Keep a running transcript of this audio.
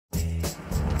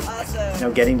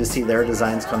getting to see their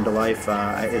designs come to life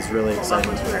is really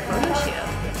exciting. Welcome to our photo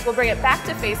shoot. We'll bring it back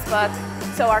to Facebook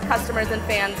so our customers and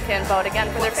fans can vote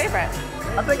again for their favorite.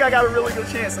 I think I got a really good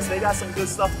chance since they got some good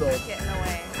stuff though. Getting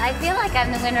away. I feel like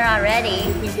I'm the winner already.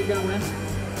 You think you're gonna win?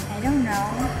 I don't know.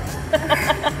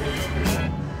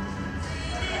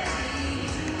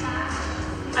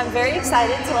 I'm very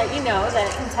excited to let you know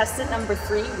that contestant number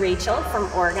 3, Rachel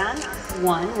from Oregon,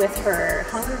 won with her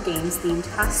Hunger Games themed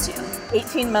costume.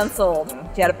 18 months old.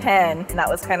 She had a pen, and that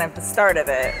was kind of the start of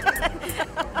it.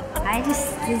 I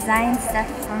just design stuff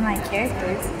for my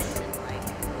characters.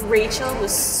 Rachel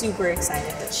was super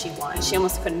excited that she won. She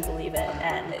almost couldn't believe it.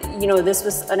 And this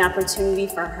was an opportunity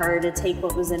for her to take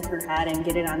what was in her head and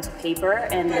get it onto paper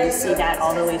and then see that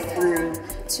all the way through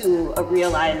to a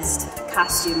realized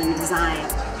costume and design.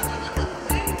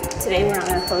 Today we're on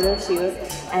our photo shoot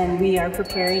and we are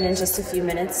preparing in just a few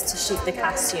minutes to shoot the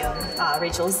costume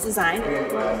Rachel's design.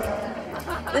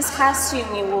 This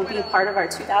costume will be part of our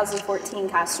 2014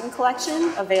 costume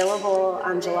collection, available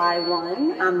on July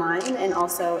 1 online and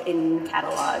also in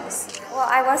catalogs. Well,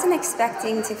 I wasn't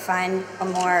expecting to find a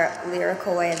more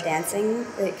lyrical way of dancing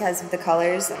because of the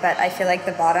colors, but I feel like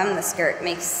the bottom, the skirt,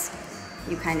 makes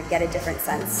you kind of get a different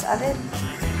sense of it.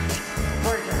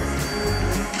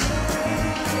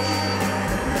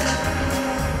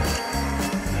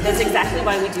 That's exactly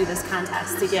why we do this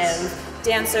contest, to give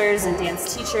dancers and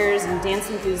dance teachers and dance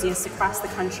enthusiasts across the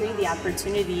country the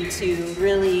opportunity to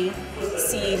really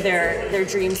see their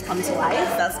dreams come to life.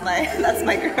 That's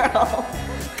my girl.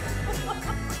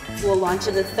 We'll launch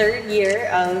in the 3rd year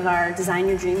of our Design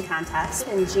Your Dream contest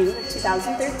in June of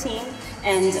 2013,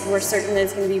 and we're certain that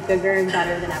it's going to be bigger and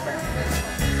better than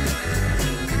ever.